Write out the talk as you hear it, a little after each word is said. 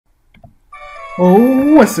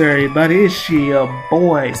Oh, what's up, everybody? It's your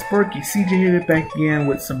boy Sparky CJ here, back again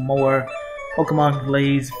with some more Pokemon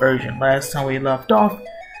Glazed version. Last time we left off,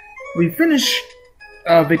 we finished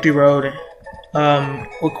Victory Road.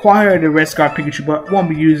 Acquired the Red Scar Pikachu, but won't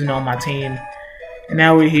be using it on my team. And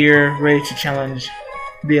now we're here, ready to challenge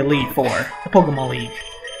the Elite Four, the Pokemon League.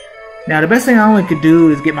 Now, the best thing I only could do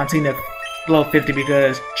is get my team to below 50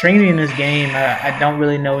 because training in this game, I don't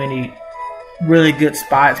really know any really good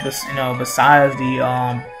spots, but besides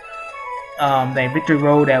the Victory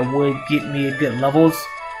Road that would get me good levels.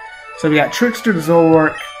 So we got Trickster, the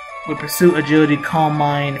Zoroark with Pursuit, Agility, Calm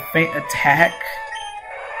Mind, Faint Attack,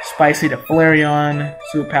 Spicy, the Flareon,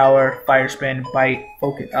 Superpower, Fire Spin, Bite,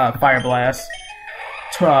 Focus, Fire Blast,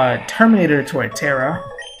 Terminator, Torterra,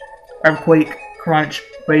 Earthquake, Crunch,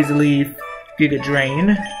 Razor Leaf, Giga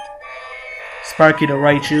Drain, Sparky, the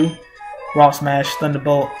Raichu, Rock Smash,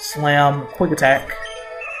 Thunderbolt, Slam, Quick Attack,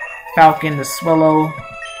 Falcon, the Swallow,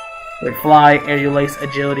 with Fly, Aerial Ace,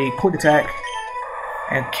 Agility, Quick Attack,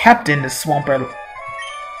 and Captain, the Swampert,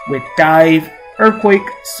 with Dive, Earthquake,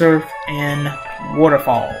 Surf, and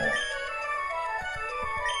Waterfall.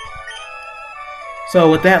 So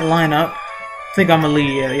with that lineup, I think I'm gonna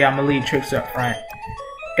lead. I'm gonna lead Trickster up front.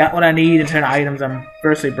 Got what I need in terms of items. I'm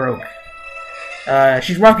virtually broke.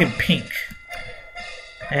 She's rocking pink.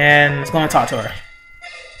 And let's go and talk to her.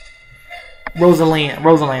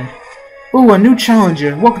 Rosalind. Ooh, a new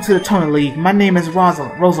challenger. Welcome to the Tournament League. My name is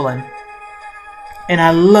Rosalind. And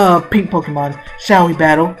I love pink Pokemon. Shall we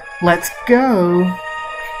battle? Let's go.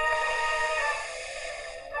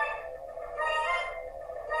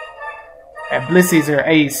 And Blissy's her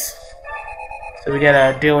ace. So we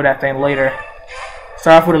gotta deal with that thing later.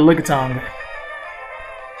 Start off with a Lickitung.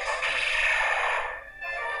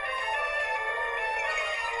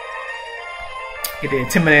 Get the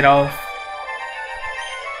Intimidate off.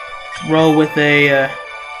 Roll with a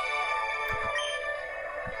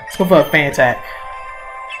let's go for a Fan Attack.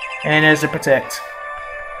 And there's the Protect.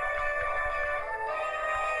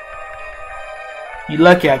 You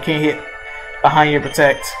lucky I can't hit behind your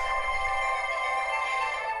Protect.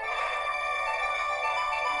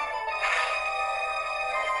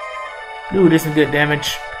 Ooh, this is some good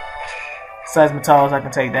damage. Seismitoss, I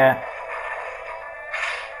can take that.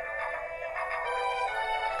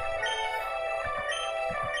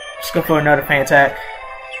 Let's go for another Fan Attack.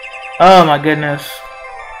 Oh my goodness.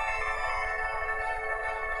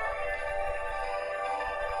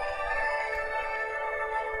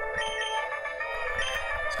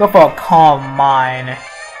 Let's go for a Calm Mind.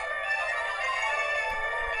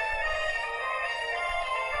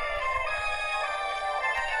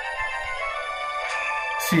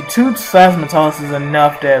 See, 2 Seismitoss is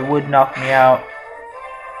enough that would knock me out.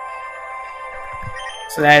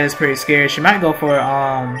 So that is pretty scary. She might go for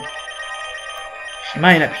she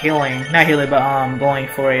might end up healing. Not healing, but going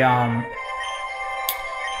for a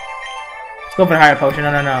let's go for the higher potion.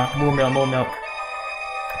 No. Moon milk.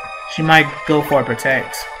 She might go for a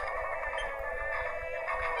Protect.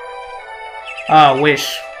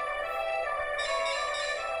 Wish.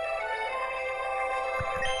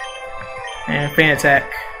 And Fan Attack.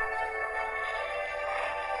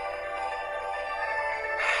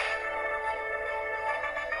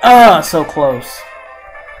 So close.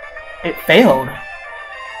 It failed.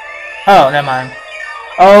 Oh, never mind.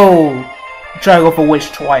 Oh, try to go for Wish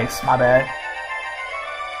twice. My bad.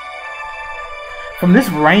 From this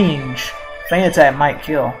range, Fan Attack might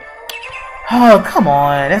kill. Oh, come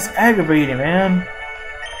on. That's aggravating, man.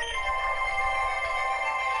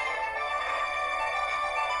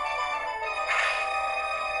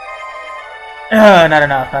 Not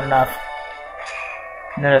enough.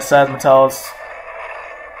 Another Seismitoss.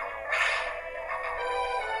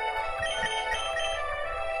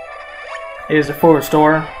 Here's a full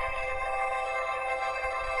restore.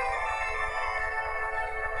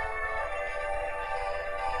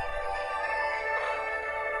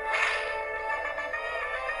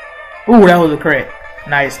 Ooh, that was a crit.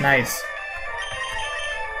 Nice.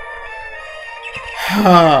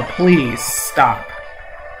 Please stop.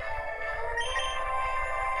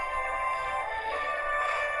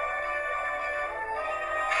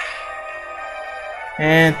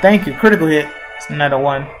 And thank you. Critical hit. It's another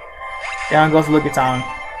one. Down goes Lickitung.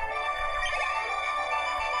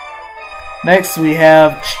 Next we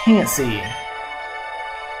have Chansey.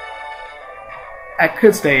 I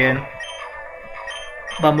could stay in,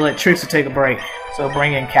 but I'm gonna let Trickster take a break. So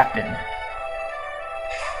bring in Captain.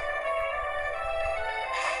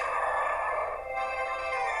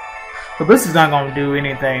 But Bliss is not gonna do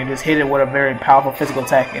anything. Just hit it with a very powerful physical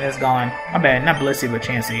attack and it's gone. My bad, not Blissey, but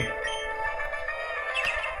Chansey.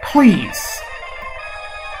 Please.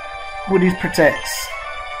 with these protects.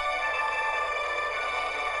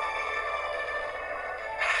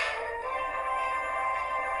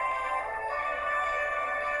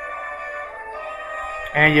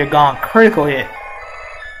 And you're gone. Critical hit.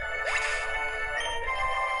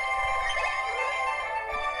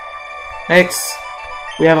 Next,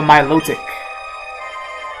 we have a Milotic.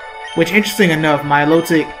 Which, interesting enough,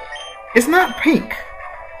 Milotic is not pink.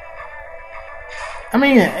 I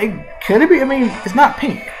mean, could it be? I mean, it's not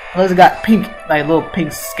pink. Unless it got pink, like little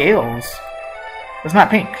pink scales. It's not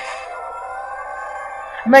pink.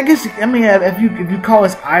 I mean, I guess, I mean, if you call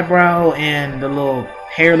his eyebrow and the little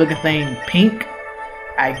hair looking thing pink,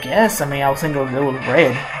 I guess. I mean, I was thinking it was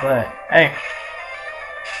red, but hey.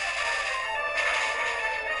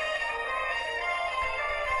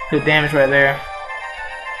 Good damage right there.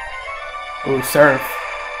 Ooh, surf.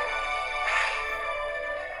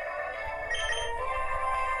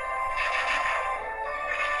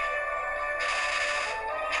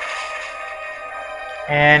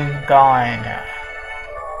 And gone.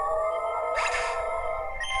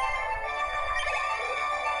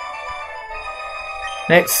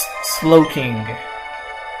 Next, Slowking. I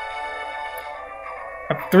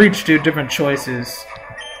have 3 different choices.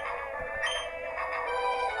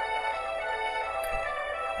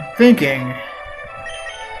 I'm thinking,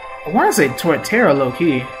 I want to say Torterra low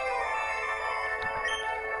key.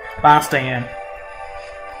 But I'll stay in.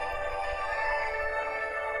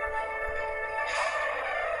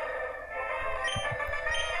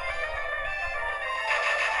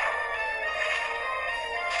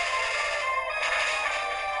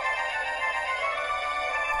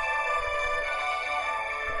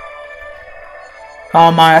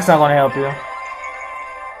 Calm mind, that's not gonna help you.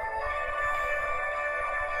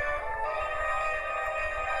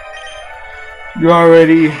 You're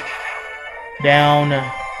already down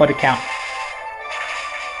for the count.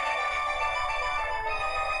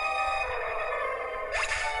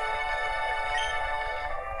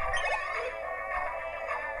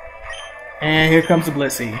 And here comes the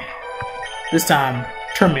Blissey. This time,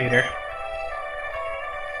 Terminator.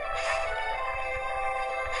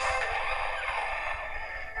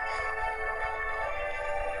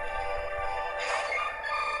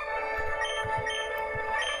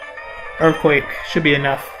 Earthquake should be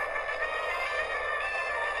enough.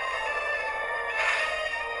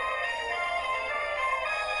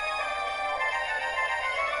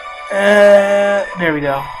 There we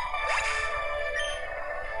go.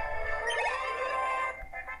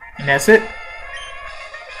 And that's it.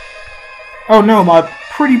 Oh no, my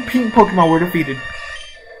pretty pink Pokemon were defeated.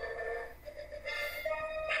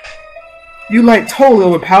 You like totally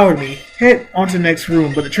overpowered me. Head onto the next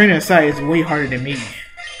room, but the trainer inside is way harder than me.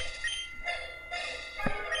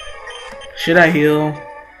 Should I heal?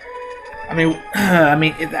 I mean, I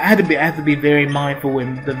have to be very mindful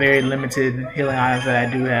with the very limited healing items that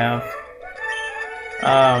I do have.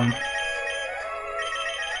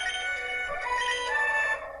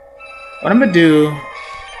 What I'm gonna do?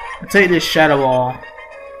 I'll take this Shadow Ball.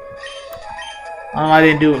 I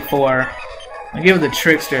didn't do it before. I'll give it the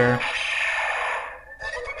Trickster.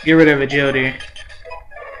 Get rid of Agility.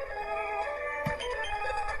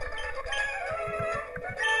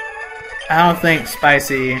 I don't think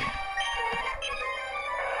Spicy.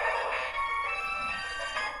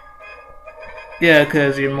 Yeah,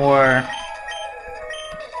 because you're more.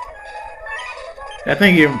 I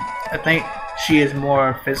think she is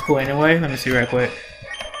more physical anyway. Let me see right quick.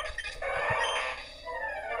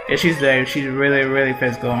 Yeah, she's there. She's really, really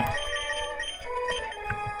physical.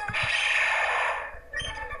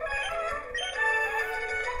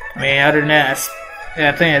 I mean, other than that, yeah,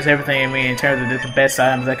 I think that's everything. I mean, in terms of the best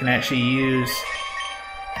items I can actually use.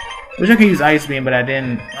 Wish I could use Ice Beam, but I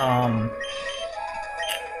didn't.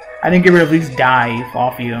 I didn't get rid of at least Dive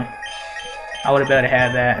off you. I would have better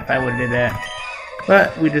had that if I would have did that.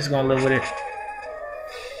 But we're just gonna live with it.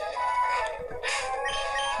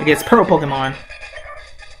 Against Pearl Pokemon.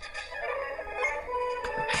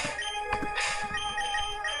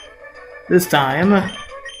 This time, not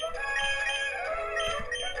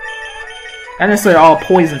necessarily all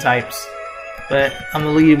poison types, but I'm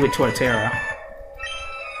gonna lead with Torterra.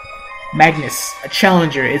 Magnus, a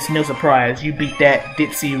challenger, it's no surprise. You beat that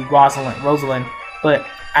ditzy Rosalind, but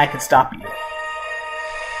I can stop you.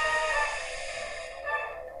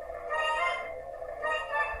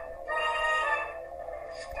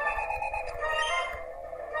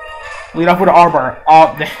 Lead off with an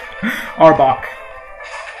Arbok.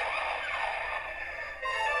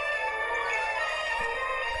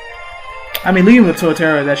 I mean, leading with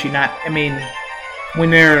Torterra is actually not. I mean, when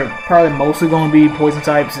they're probably mostly going to be poison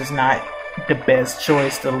types, it's not the best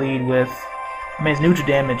choice to lead with. I mean, it's neutral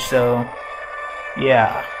damage, so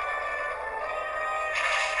yeah.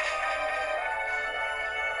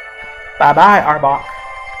 Bye bye, Arbok.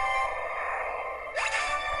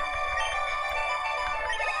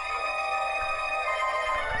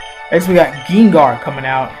 Next, we got Gengar coming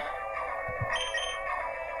out.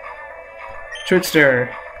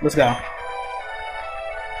 Trickster, let's go.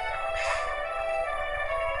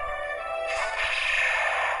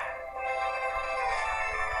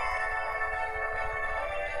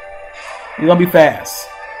 You're gonna be fast.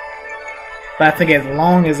 But I think as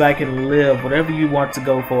long as I can live, whatever you want to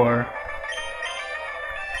go for.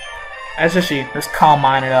 That's just you. Let's calm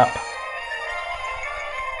mine it up.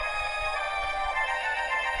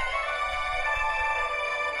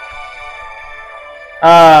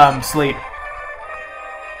 Sleep.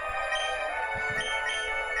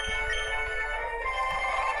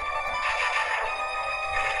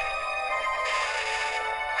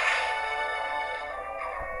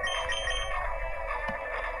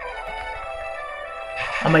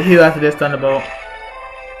 I'm gonna heal after this Thunderbolt.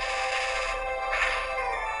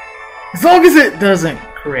 As long as it doesn't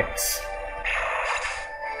crit.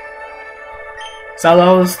 So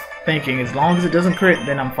I was thinking, as long as it doesn't crit,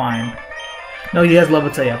 then I'm fine. No, he has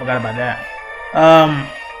Levitate. I forgot about that.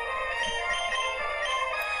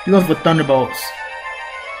 He goes for Thunderbolts.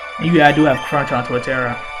 And yeah, I do have Crunch on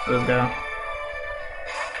Torterra. So let's go.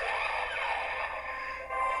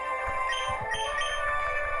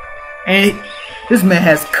 And this man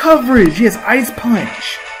has coverage. He has Ice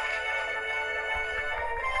Punch.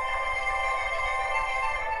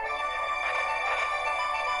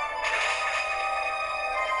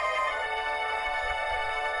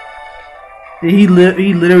 He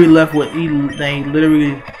literally left with he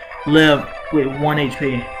literally lived with 1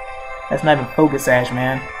 HP. That's not even Focus Sash,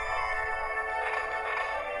 man.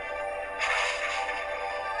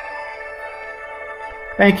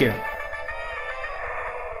 Thank you.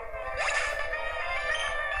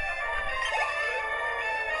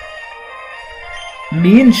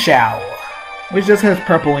 Mienshao, which just has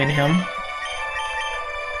purple in him.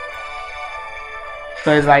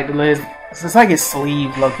 So it's like it's like his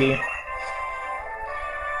sleeve, low-key.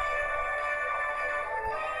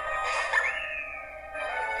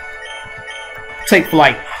 Take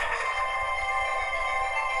flight.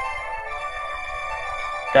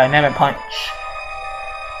 Dynamic punch.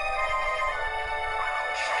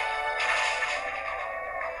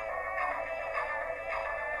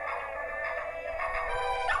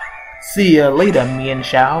 See ya later,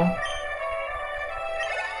 Mienshao.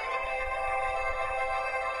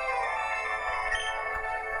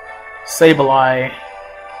 Sableye. I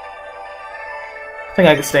think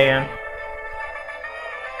I can stay in.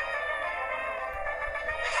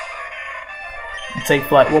 Take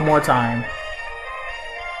flight one more time.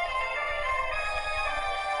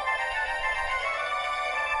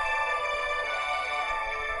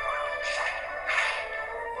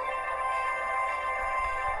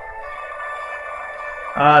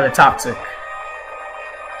 The Toxic.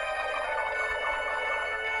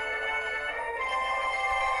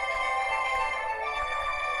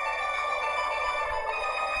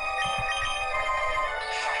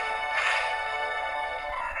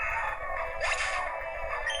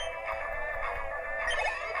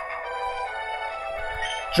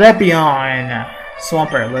 Drapion,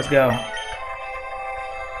 Swampert, let's go.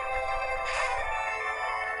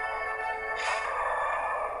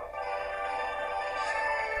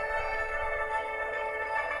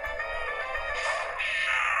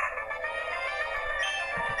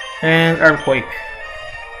 And Earthquake.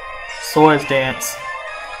 Swords Dance.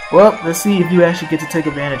 Well, let's see if you actually get to take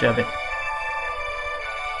advantage of it.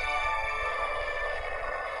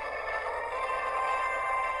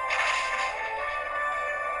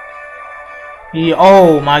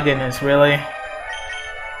 Oh my goodness, really?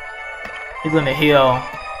 He's gonna heal.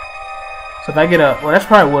 So if I get a... Well, that's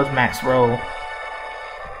probably was max roll.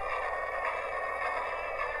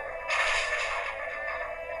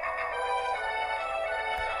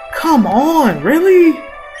 Come on, really?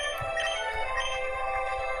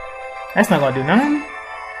 That's not gonna do nothing.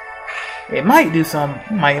 It might do some.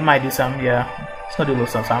 It might do something, yeah. It's gonna do a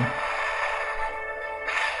little something.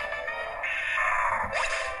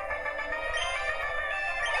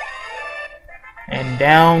 And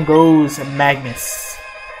down goes Magnus.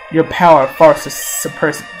 Your power far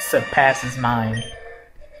surpasses mine.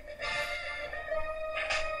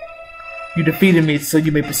 You defeated me, so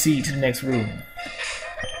you may proceed to the next room.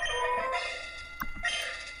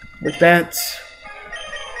 With that,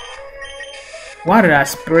 why did I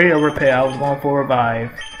spray a repair? I was going for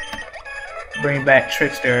revive. Bring back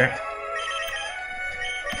Trickster.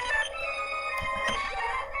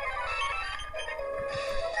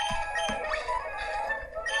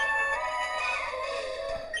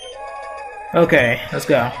 Okay, let's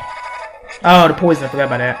go. Oh, the poison. I forgot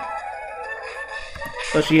about that.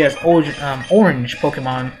 So she has orange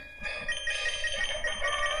Pokemon.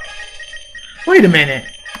 Wait a minute.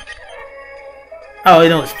 Oh,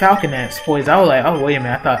 no, it's Falconet's poison. I was like, oh, wait a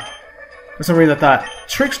minute. I thought, for some reason, I thought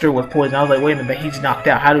Trickster was poisoned. I was like, wait a minute, but he's knocked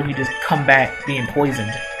out. How did he just come back being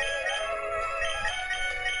poisoned?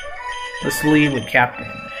 Let's lead with Captain.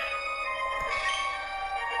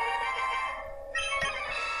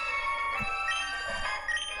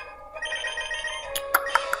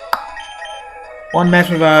 One match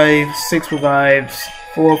revives, 6 revives,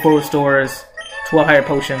 4 full restores, 12 higher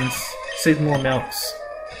potions, 6 more milks.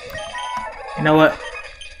 You know what?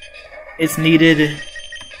 It's needed.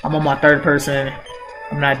 I'm on my 3rd person.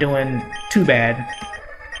 I'm not doing too bad.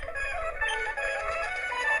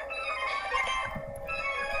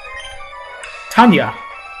 Tanya.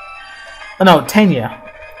 Oh no, Tanya.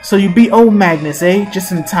 So you beat old Magnus, eh?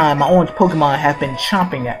 Just in time. My orange Pokemon have been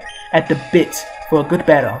chomping at the bit for a good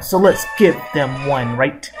battle. So let's give them one,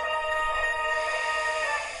 right?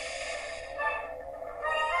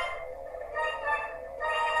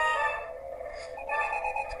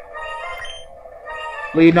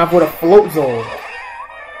 Leading off with a Float Zone.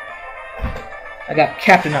 I got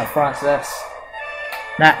Captain up front, so that's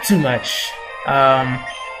not too much. I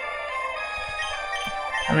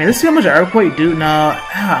mean, let's see how much Earthquake do. No,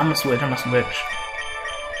 I'm gonna switch.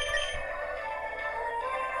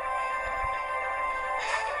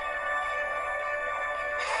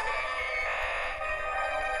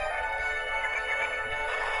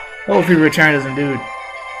 Oh, if he return doesn't do.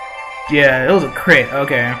 Yeah, it was a crit.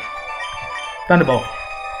 Okay. Thunderbolt.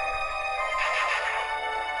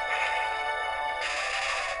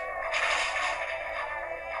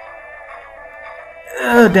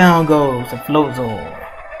 Down goes the Floatzel.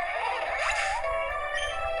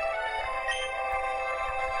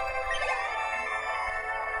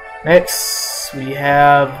 Next, we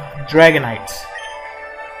have Dragonite.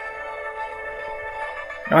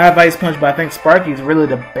 I don't have Ice Punch, but I think Sparky is really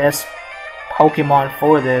the best Pokemon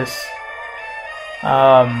for this.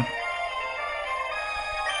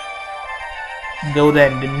 Go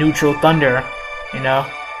that the neutral Thunder, you know.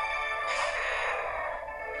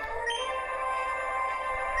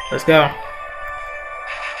 Let's go.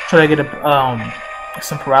 Try to get a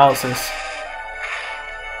some paralysis.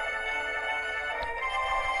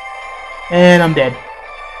 And I'm dead.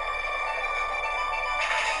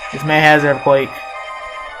 This man has Earthquake.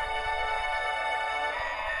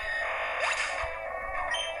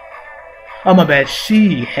 Oh my bad,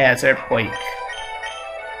 she has Earthquake.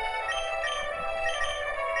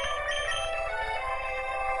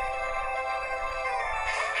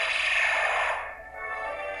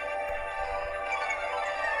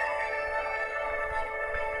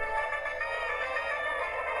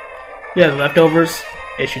 Yeah, the leftovers.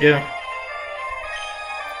 Yes, you do.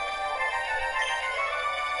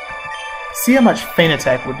 See how much Feint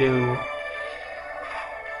Attack will do.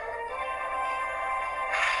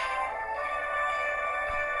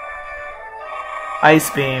 Ice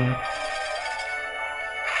Beam.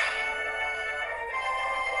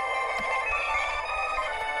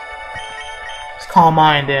 Let's Calm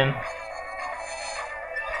Mind in.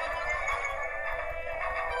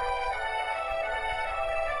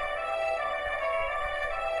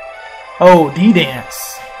 Oh,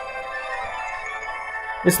 D-Dance.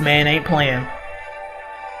 This man ain't playing.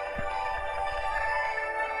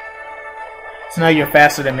 So now you're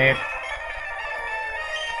faster than me.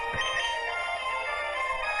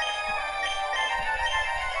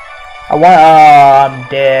 I'm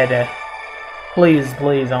dead. Please,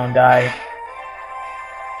 please don't die.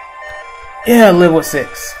 Yeah, live with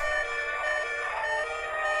 6.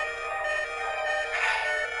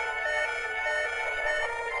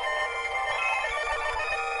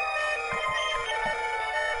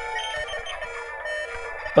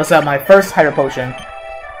 Bust out my first Hydro Potion.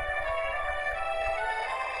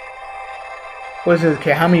 What is this?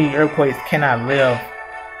 Okay, how many Earthquakes can I live?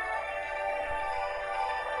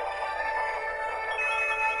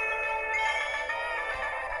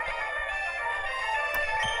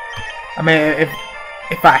 I mean,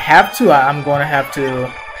 if I have to, I'm going to have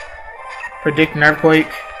to predict an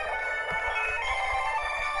Earthquake.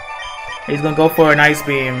 He's going to go for an Ice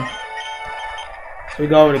Beam. So we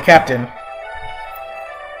go over to Captain.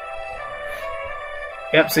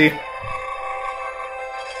 Yep, see?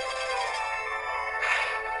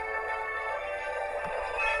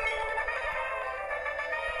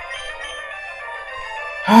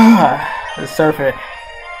 Let's surf it.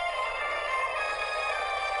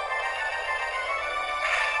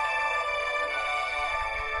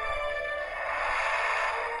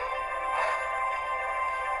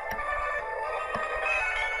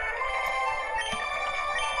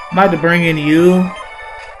 I'm about to bring in you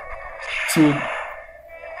to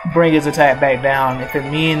bring his attack back down. If it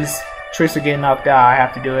means Trickster getting knocked out, I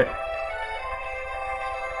have to do it.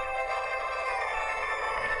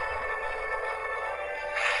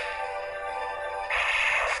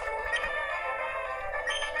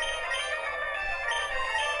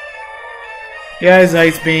 He has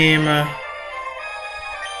Ice Beam.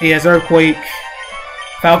 He has Earthquake.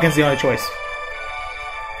 Falcon's the only choice.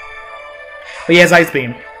 But he has Ice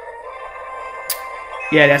Beam.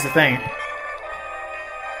 Yeah, that's the thing.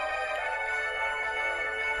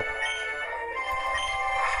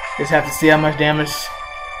 Just have to see how much damage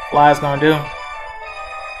Fly's gonna do.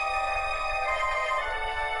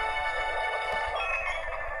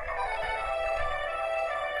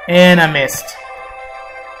 And I missed.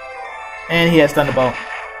 And he has Thunderbolt.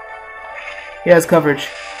 He has coverage.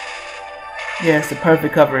 He has the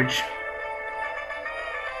perfect coverage.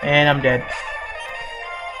 And I'm dead.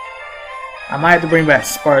 I might have to bring back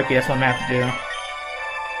Sparky, that's what I'm gonna have to do.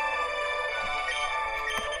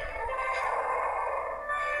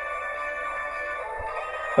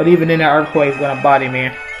 But even then, that Earthquake is gonna body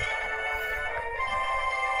me.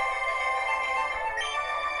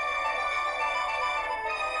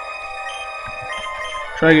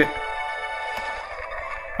 Try it.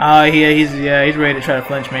 Oh, he's ready to try to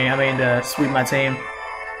flinch me. I mean, to sweep my team.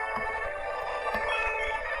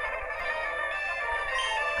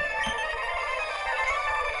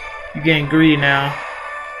 You're getting greedy now.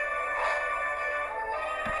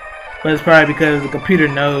 But it's probably because the computer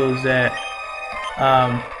knows that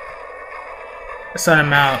a certain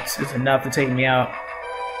amount is enough to take me out.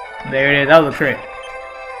 There it is. That was a crit.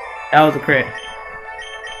 That was a crit.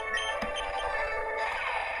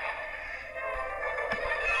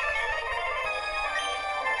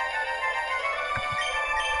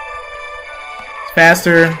 It's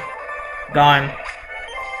faster. Gone.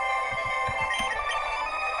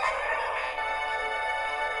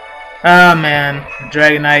 Oh man,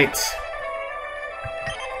 Dragonite.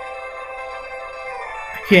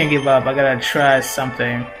 I can't give up. I gotta try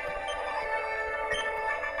something.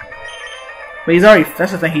 But he's already.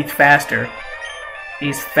 That's the thing. He's faster.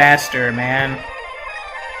 He's faster, man.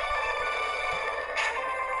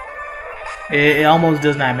 It almost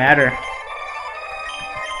does not matter.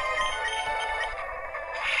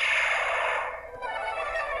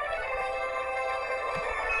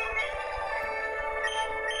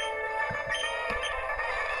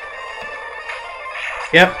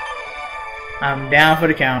 Yep. I'm down for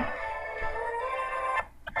the count.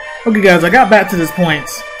 Okay guys, I got back to this point.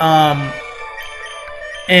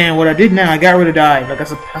 And what I did now, I got rid of Dive. Like I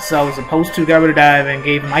said I was supposed to, got rid of Dive and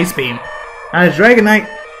gave him Ice Beam. Now the Dragonite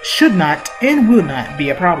should not and will not be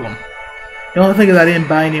a problem. The only thing is I didn't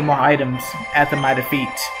buy any more items after my defeat.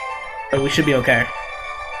 But we should be okay.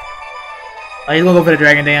 He's gonna go for the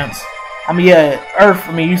Dragon Dance. I mean, yeah, Earth,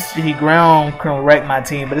 I mean, he ground couldn't wreck my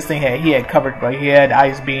team, but this thing he had covered, bro. He had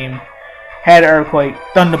Ice Beam, had Earthquake,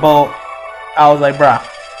 Thunderbolt. I was like, bruh,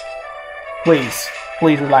 please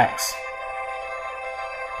relax.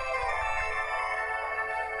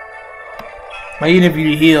 But even if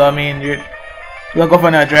you heal, I mean, you're gonna go for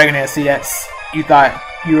another Dragon Dance. See, that's, you thought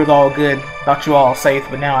you was all good, thought you were all safe,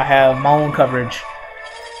 but now I have my own coverage.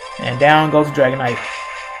 And down goes the Dragonite.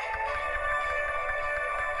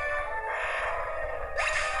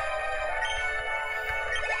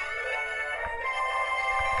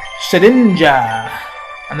 Shedinja.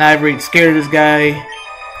 I'm not really scared of this guy.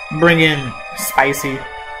 Bring in Spicy.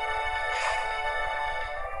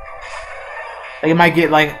 Like, it might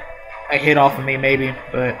get like a hit off of me, maybe,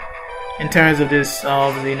 but in terms of this,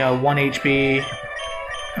 you know, 1 HP,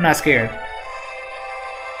 I'm not scared.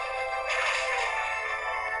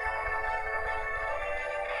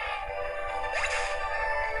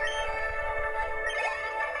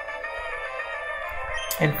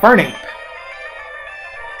 Infernape.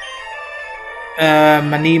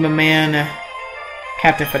 I need my man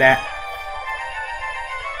Captain for that.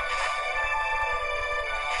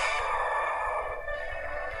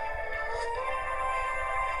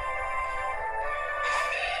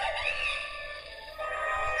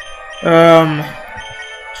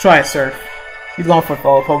 Let's try a Surf. He's going for a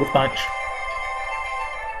Focus Punch.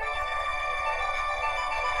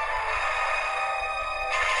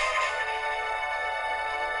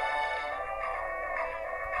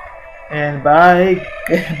 And bye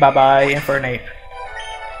Infernape.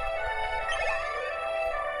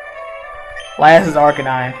 Last is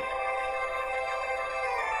Arcanine.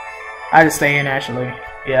 I just stay in actually.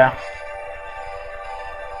 Yeah.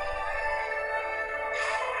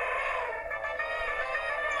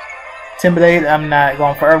 Intimidate, I'm not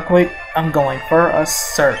going for Earthquake. I'm going for a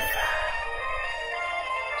surf.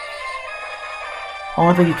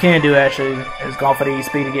 Only thing you can do actually is go for the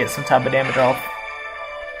ESP to get some type of damage off.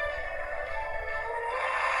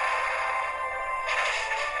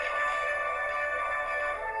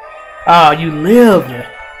 Oh, you lived!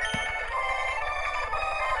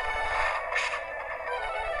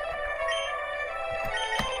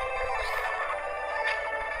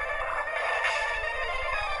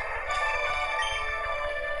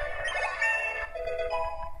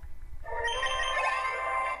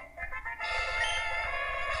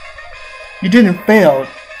 You didn't fail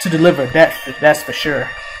to deliver, that's for sure.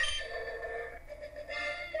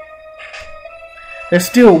 There's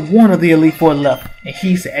still one of the Elite Four left, and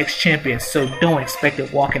he's the ex-champion, so don't expect a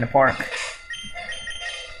walk in the park.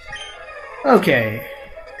 Okay.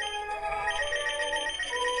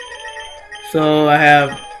 So I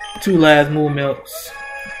have 2 last move milks.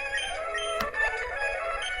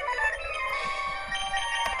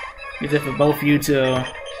 Use it for both of you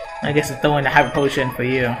to, I guess, to throw in the hyper potion for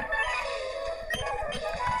you.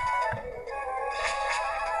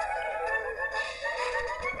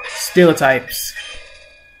 Steel types.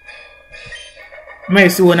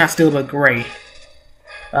 Maybe well, not steel, but gray.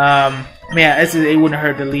 Yeah, it wouldn't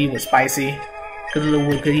hurt to lead with Spicy, because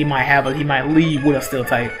he might lead with a steel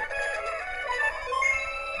type.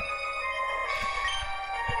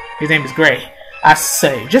 His name is Gray. I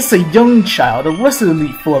say, just a young child. The rest of the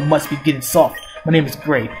Elite Four must be getting soft. My name is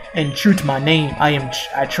Gray, and true to my name,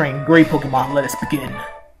 I train Gray Pokemon. Let us begin.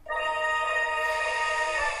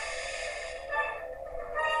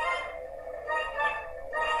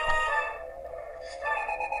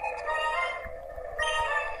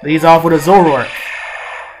 Leads off with a Zoroark.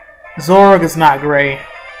 Zoroark is not gray.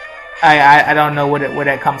 I don't know where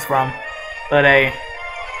that comes from, but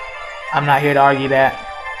I'm not here to argue that.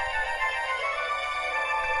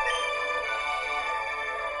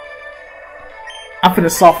 I'm finna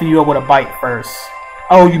soften you up with a bite first.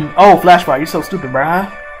 Oh, Flashfire, you're so stupid,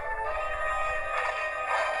 bruh.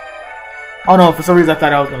 Oh no, for some reason I thought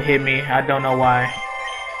that was gonna hit me. I don't know why.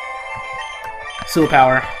 Super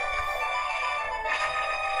power.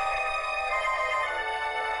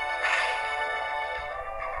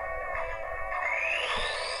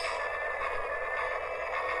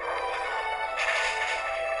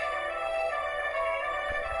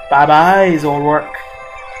 Bye-bye, Zoroark.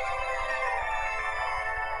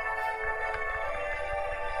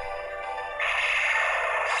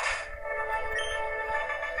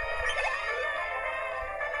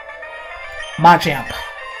 Machamp.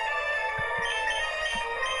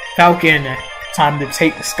 Falcon, time to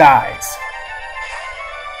take the skies.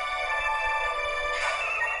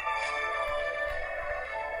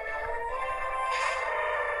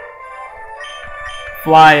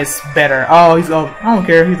 Fly is better. Oh, I don't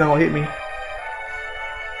care. He's not gonna hit me.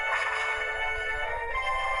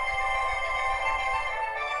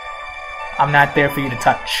 I'm not there for you to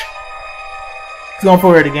touch. He's going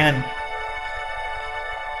for it again.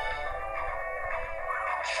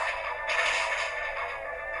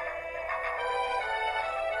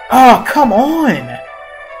 Oh, come on!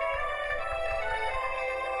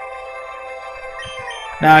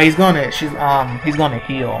 Now he's gonna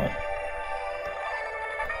heal.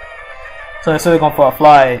 So instead of going for a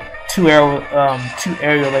fly, two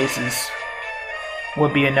aerial laces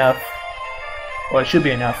would be enough, or it should be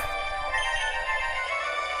enough.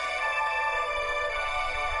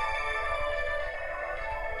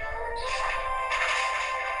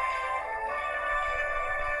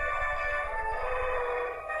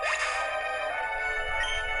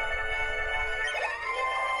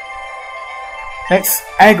 Next,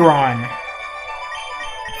 Aggron.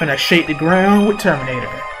 Finna shake the ground with Terminator.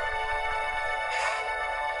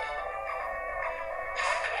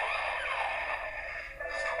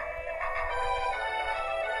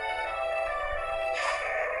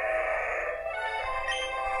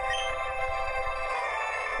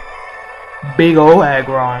 Big ol'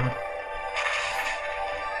 Aggron.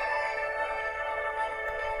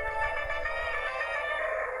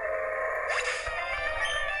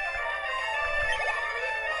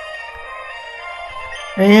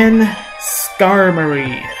 And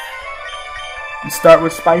Skarmory. We start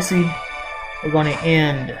with Spicy. We're going to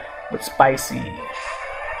end with Spicy.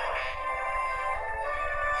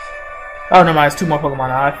 Oh, no, it's 2 more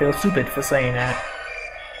Pokemon. I feel stupid for saying that.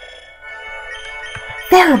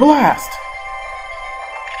 Fire Blast!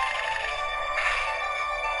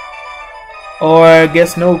 Or I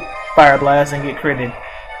guess no Fire Blast and get critted.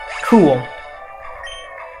 Cool.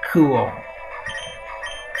 Cool.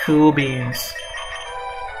 Cool beans.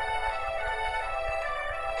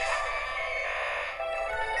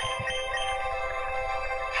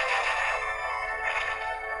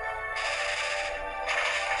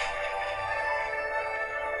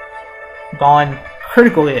 Gone.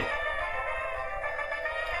 Critical hit.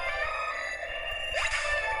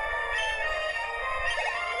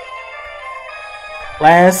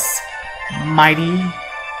 Last Mighty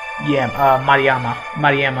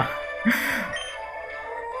Mariyama.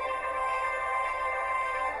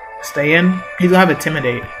 Stay in. He's gonna have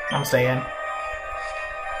Intimidate. I'm staying.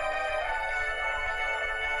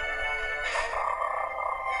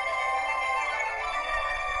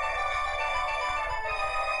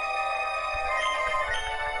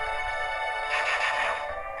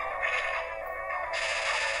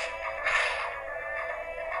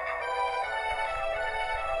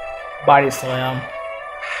 Body slam.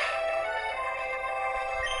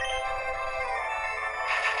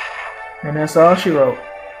 And that's all she wrote.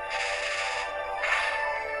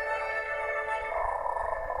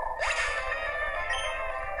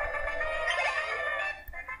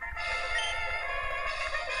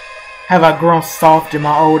 Have I grown soft in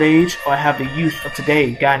my old age, or have the youth of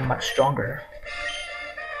today gotten much stronger?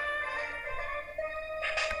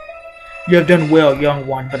 You have done well, young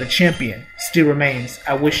one, but the champion still remains.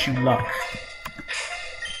 I wish you luck.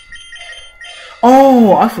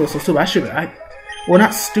 Oh, I feel so stupid. Well,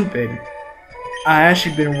 not stupid. I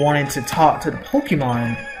actually been wanting to talk to the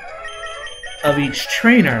Pokemon of each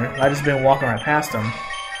trainer. I just been walking right past them.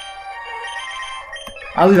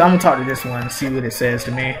 At least I'm gonna talk to this one and see what it says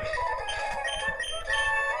to me.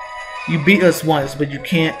 You beat us once, but you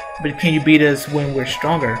can't. But can you beat us when we're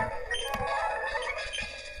stronger?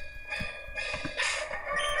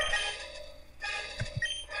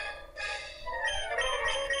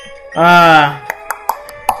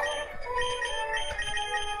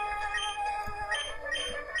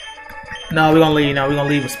 No, we're gonna leave. No, we're gonna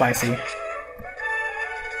leave with Spicy.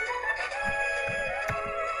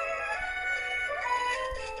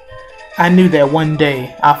 I knew that one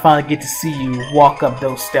day I'll finally get to see you walk up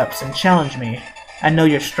those steps and challenge me. I know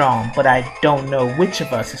you're strong, but I don't know which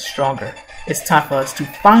of us is stronger. It's time for us to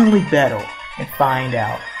finally battle and find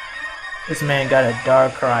out. This man got a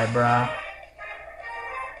dark cry, bruh.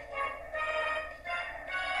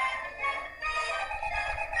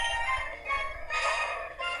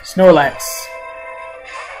 Snorlax.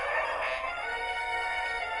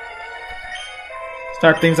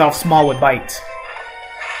 Start things off small with Bite.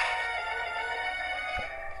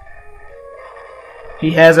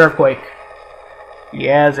 He has Earthquake. He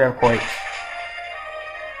has Earthquake.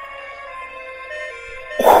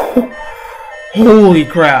 Holy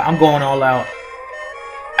crap, I'm going all out.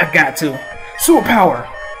 I got to. Super power.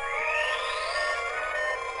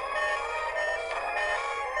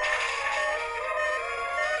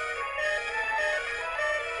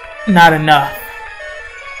 Not enough.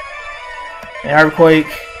 And Earthquake.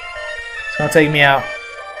 It's gonna take me out.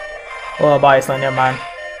 Oh, Body Slam, never mind.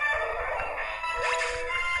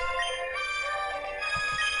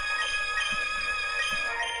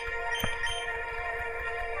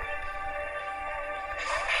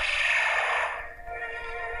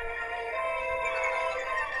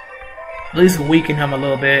 At least weaken him a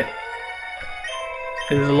little bit.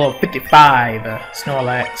 Because there's a little 55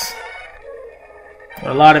 Snorlax.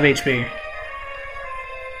 With a lot of HP.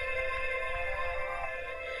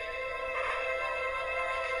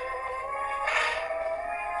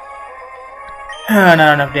 Not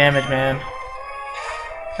enough damage, man.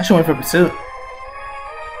 I should wait for Pursuit.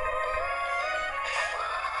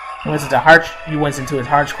 He went into his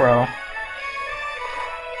Heart Scroll.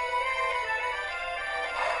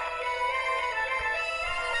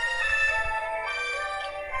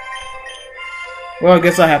 Well, I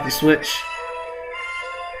guess I have to switch.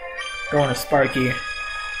 Going to Sparky.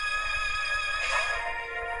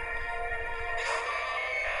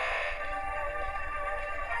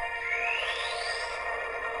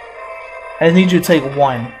 I just need you to take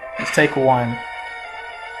one. Just take one.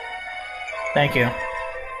 Thank you.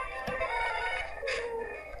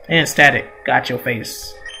 And Static. Got your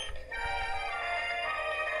face.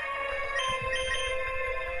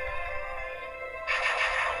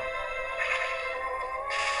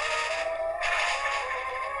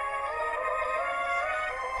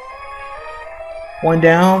 One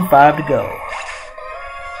down, 5 to go.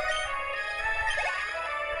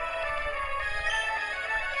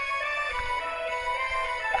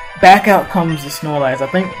 Back out comes the Snorlax. I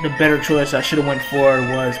think the better choice I should have went for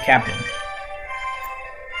was Captain.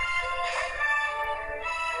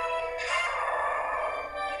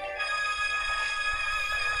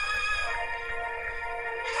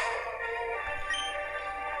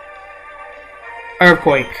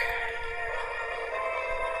 Earthquake.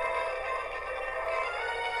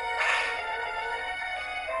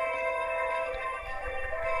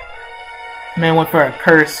 Man went for a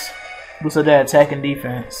curse. Boost up that attack and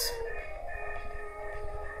defense.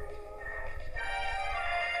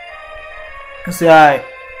 Cause see, I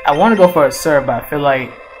want to go for a serve, but I feel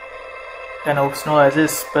like I know Snorlax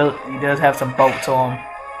is built. He does have some bulk to him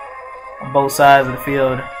on both sides of the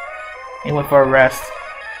field. He went for a rest.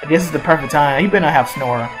 I guess it's the perfect time. He better not have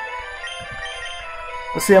Snore.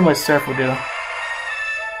 Let's see how much Surf will do.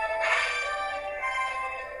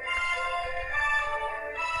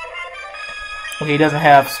 Okay, he doesn't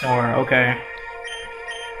have Snore. Okay.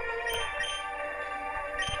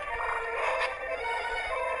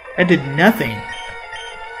 That did nothing.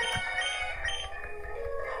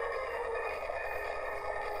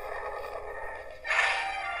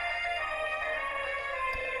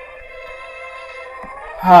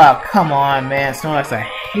 Ah, come on, man. Snorlax, I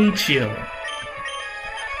hate you.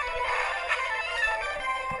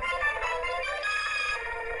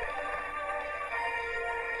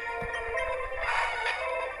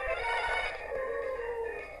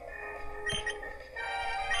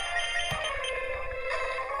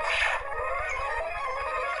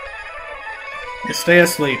 Just stay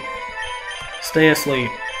asleep. Stay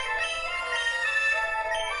asleep.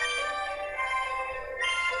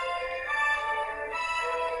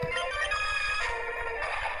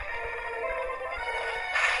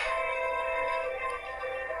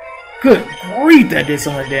 Good grief, that did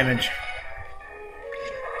so much damage.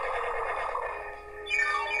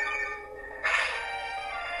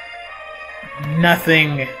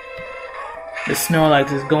 Nothing. The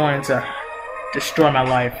Snorlax is going to destroy my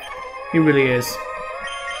life. He really is.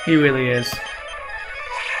 He really is.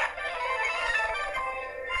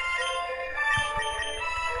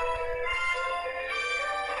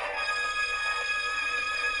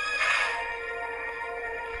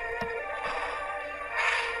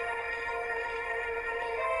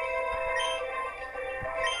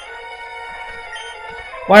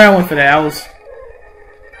 Why I went for that?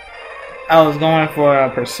 I was going for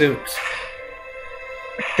pursuit.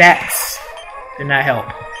 That's did not help.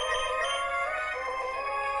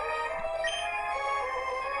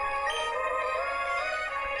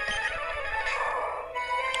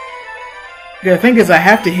 The thing is, I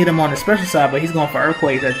have to hit him on the special side, but he's going for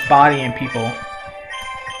Earthquake that's bodying people.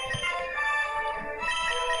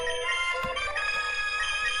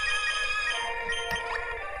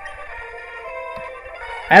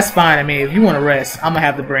 That's fine. I mean, if you want to rest, I'm gonna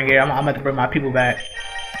have to bring it. I'm gonna have to bring my people back.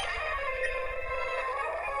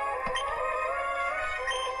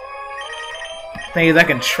 Thing is, I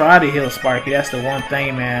can try to heal Sparky. That's the one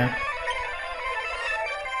thing, man.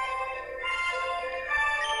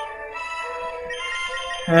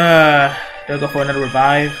 They'll go for another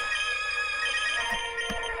revive.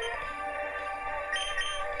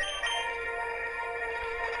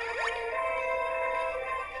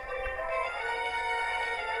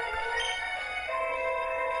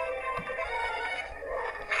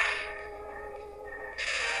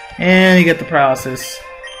 And you get the paralysis.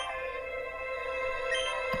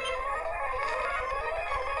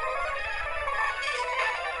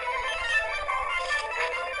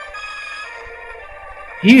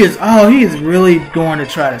 He is really going to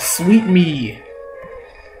try to sweep me.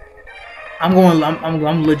 I'm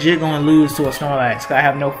legit going to lose to a Snorlax because I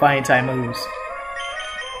have no fighting type moves.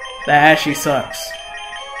 That actually sucks.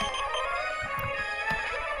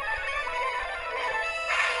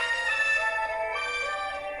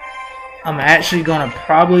 I'm actually going to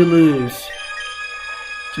probably lose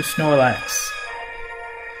to Snorlax.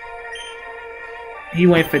 He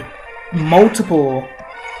went for multiple.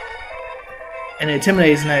 And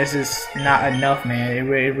Intimidating is just not enough, man. It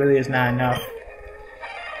really is not enough.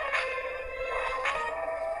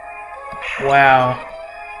 Wow.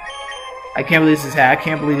 I can't believe this I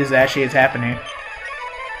can't believe this actually is happening.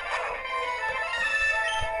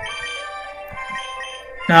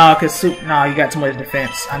 No, no, you got too much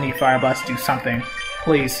defense. I need Fire Blast to do something.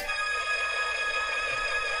 Please.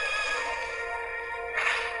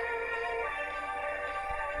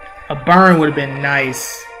 A burn would have been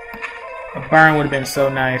nice. A burn would have been so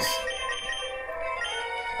nice.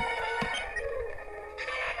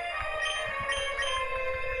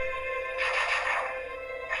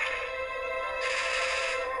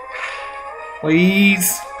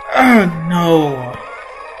 Please. No.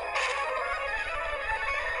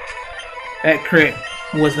 That crit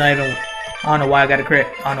was not even. I don't know why I got a crit.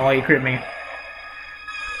 I don't know why you crit me.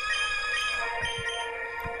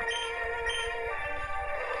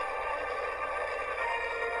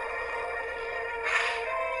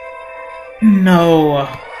 No.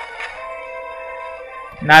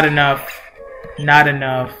 Not enough. Not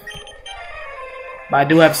enough. But I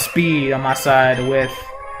do have speed on my side with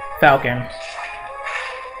Falcon.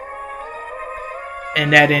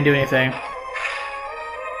 And that didn't do anything.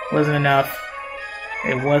 Wasn't enough.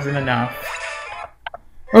 It wasn't enough.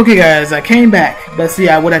 Okay guys, I came back. But see,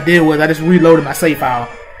 what I did was I just reloaded my save file.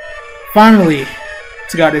 Finally,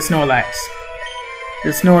 took out this Snorlax.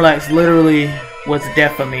 This Snorlax literally was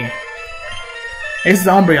death for me. This is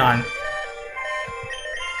Umbreon.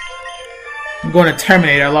 I'm going to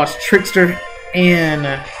Terminator. I lost Trickster and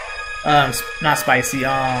not Spicy.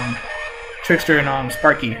 Trickster and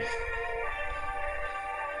Sparky.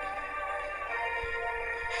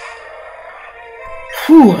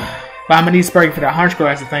 Whew. But I'm gonna need Sparky for that Honchkrow,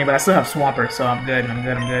 that's the thing. But I still have Swampert, so I'm good. I'm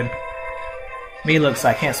good. Me looks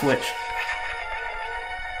like I can't switch.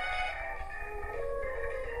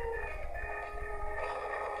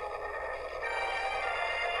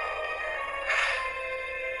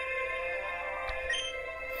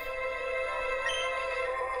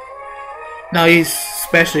 No, he's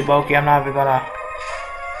especially bulky. I'm not even gonna.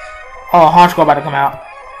 Oh, Honchkrow about to come out.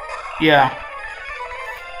 Yeah.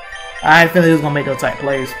 I had a feeling he was gonna make those type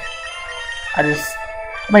plays. I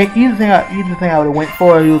mean, either thing I would have went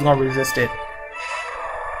for, he was gonna resist it.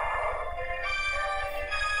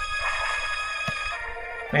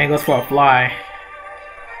 Man, he goes for a fly.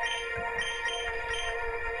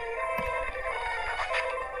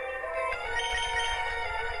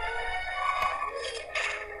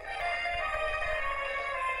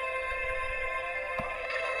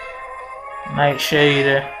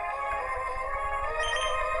 Nightshade.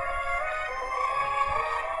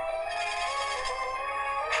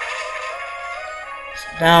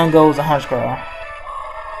 Down goes the Honchkrow.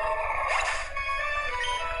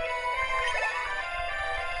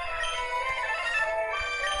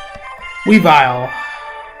 Weavile.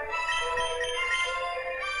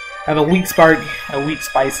 I have a weak Spark, a weak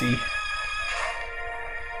Spicy.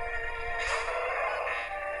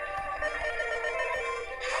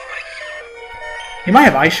 He might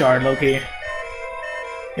have Ice Shard, low-key.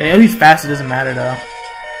 Yeah, at least fast, it doesn't matter though.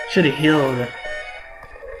 Should have healed.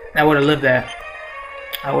 I would have lived that.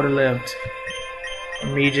 I would have lived.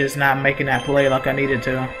 Me just not making that play like I needed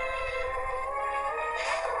to.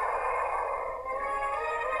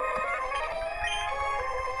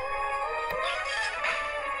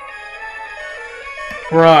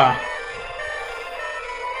 Bruh.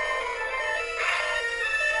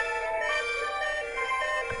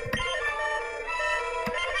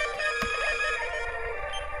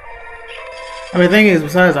 I mean, the thing is,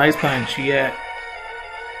 besides Ice Punch, he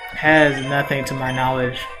has nothing to my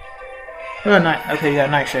knowledge. Okay, you got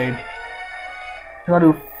Nightshade. He's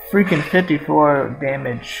gonna do freaking 54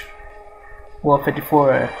 damage. Well,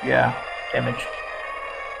 54, yeah, damage.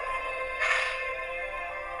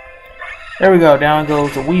 There we go, down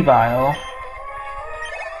goes the Weavile.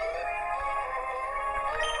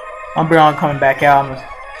 Umbreon coming back out, I'm gonna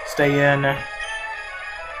stay in.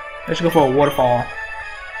 Let's go for a Waterfall.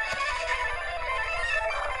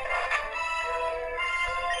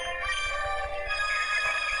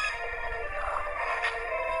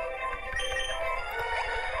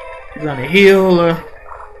 He's gonna heal.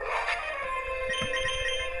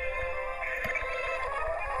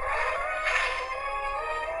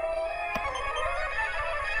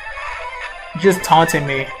 Just taunting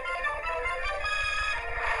me.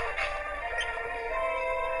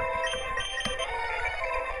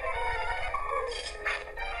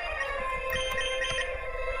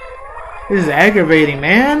 This is aggravating,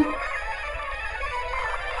 man.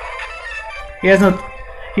 He has no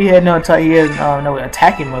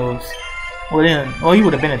attacking moves. Well, he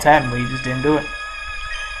would have been attacking, but he just didn't do it.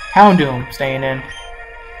 Houndoom staying in.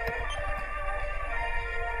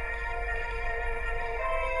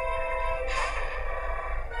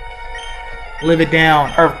 Live it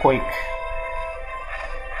down, Earthquake.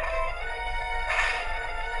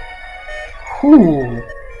 Whew.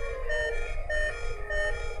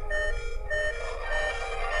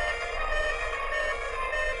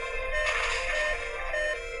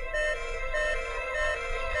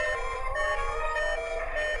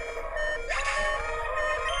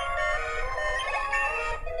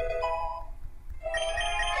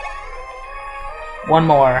 One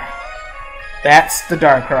more. That's the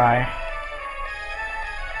Darkrai.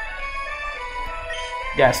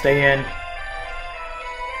 Yeah, stay in.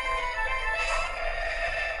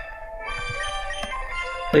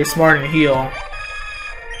 Play smart and heal.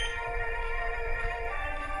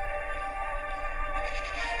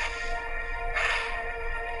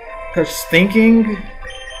 Because thinking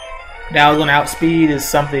that I was going to outspeed is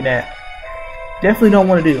something that definitely don't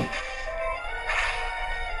want to do.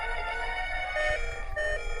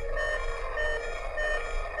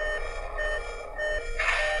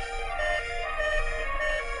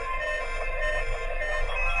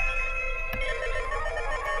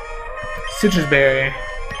 Citrus berry.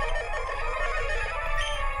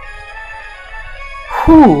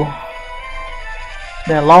 Whew.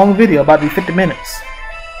 Been a long video, about to be 50 minutes.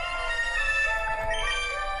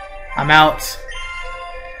 I'm out.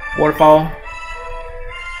 Waterfall.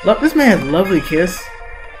 Look, this man has a lovely kiss.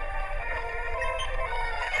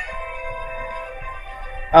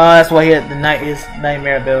 That's why he had his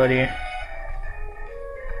nightmare ability.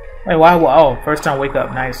 Wait, why? Oh, first time wake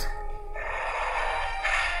up. Nice.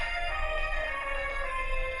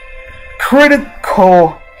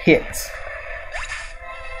 Critical hit.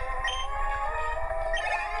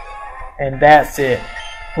 And that's it.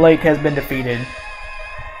 Blake has been defeated.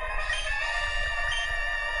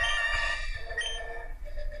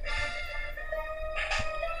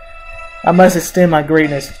 I must extend my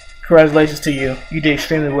greatness. Congratulations to you. You did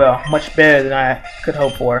extremely well. Much better than I could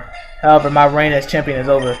hope for. However, my reign as champion is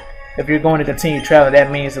over. If you're going to continue traveling,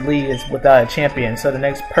 that means the league is without a champion. So the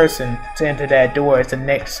next person to enter that door is the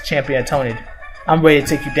next champion Tony. I'm ready to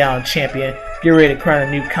take you down, champion. Get ready to crown a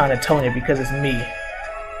new kind of Tony because it's me.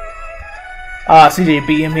 CJ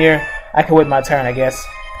beat him here. I can wait my turn, I guess.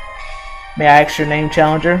 May I ask your name,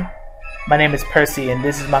 challenger? My name is Percy, and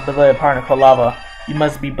this is my beloved partner, Kolava. You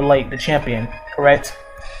must be Blake, the champion, correct?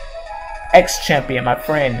 Ex-champion, my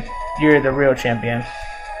friend. You're the real champion.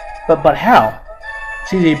 But how?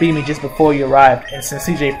 CJ beat me just before you arrived, and since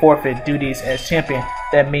CJ forfeited duties as champion,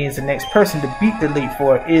 that means the next person to beat the Elite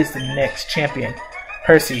Four is the next champion.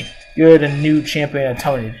 Percy, you're the new champion of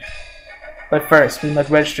Tony. But first, we must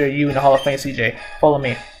register you in the Hall of Fame, CJ. Follow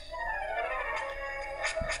me.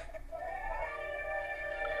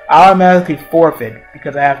 I automatically forfeit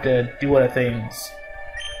because I have to do other things.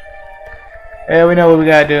 Yeah, we know what we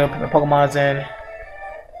gotta do. Put my Pokemon's in.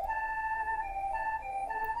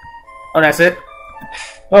 Oh, that's it?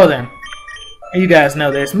 Well then. And you guys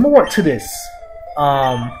know there's more to this.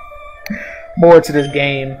 More to this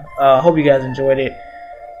game. Hope you guys enjoyed it.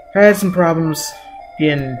 Had some problems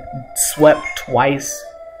getting swept twice.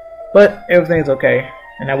 But everything's okay.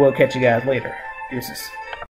 And I will catch you guys later. Deuces.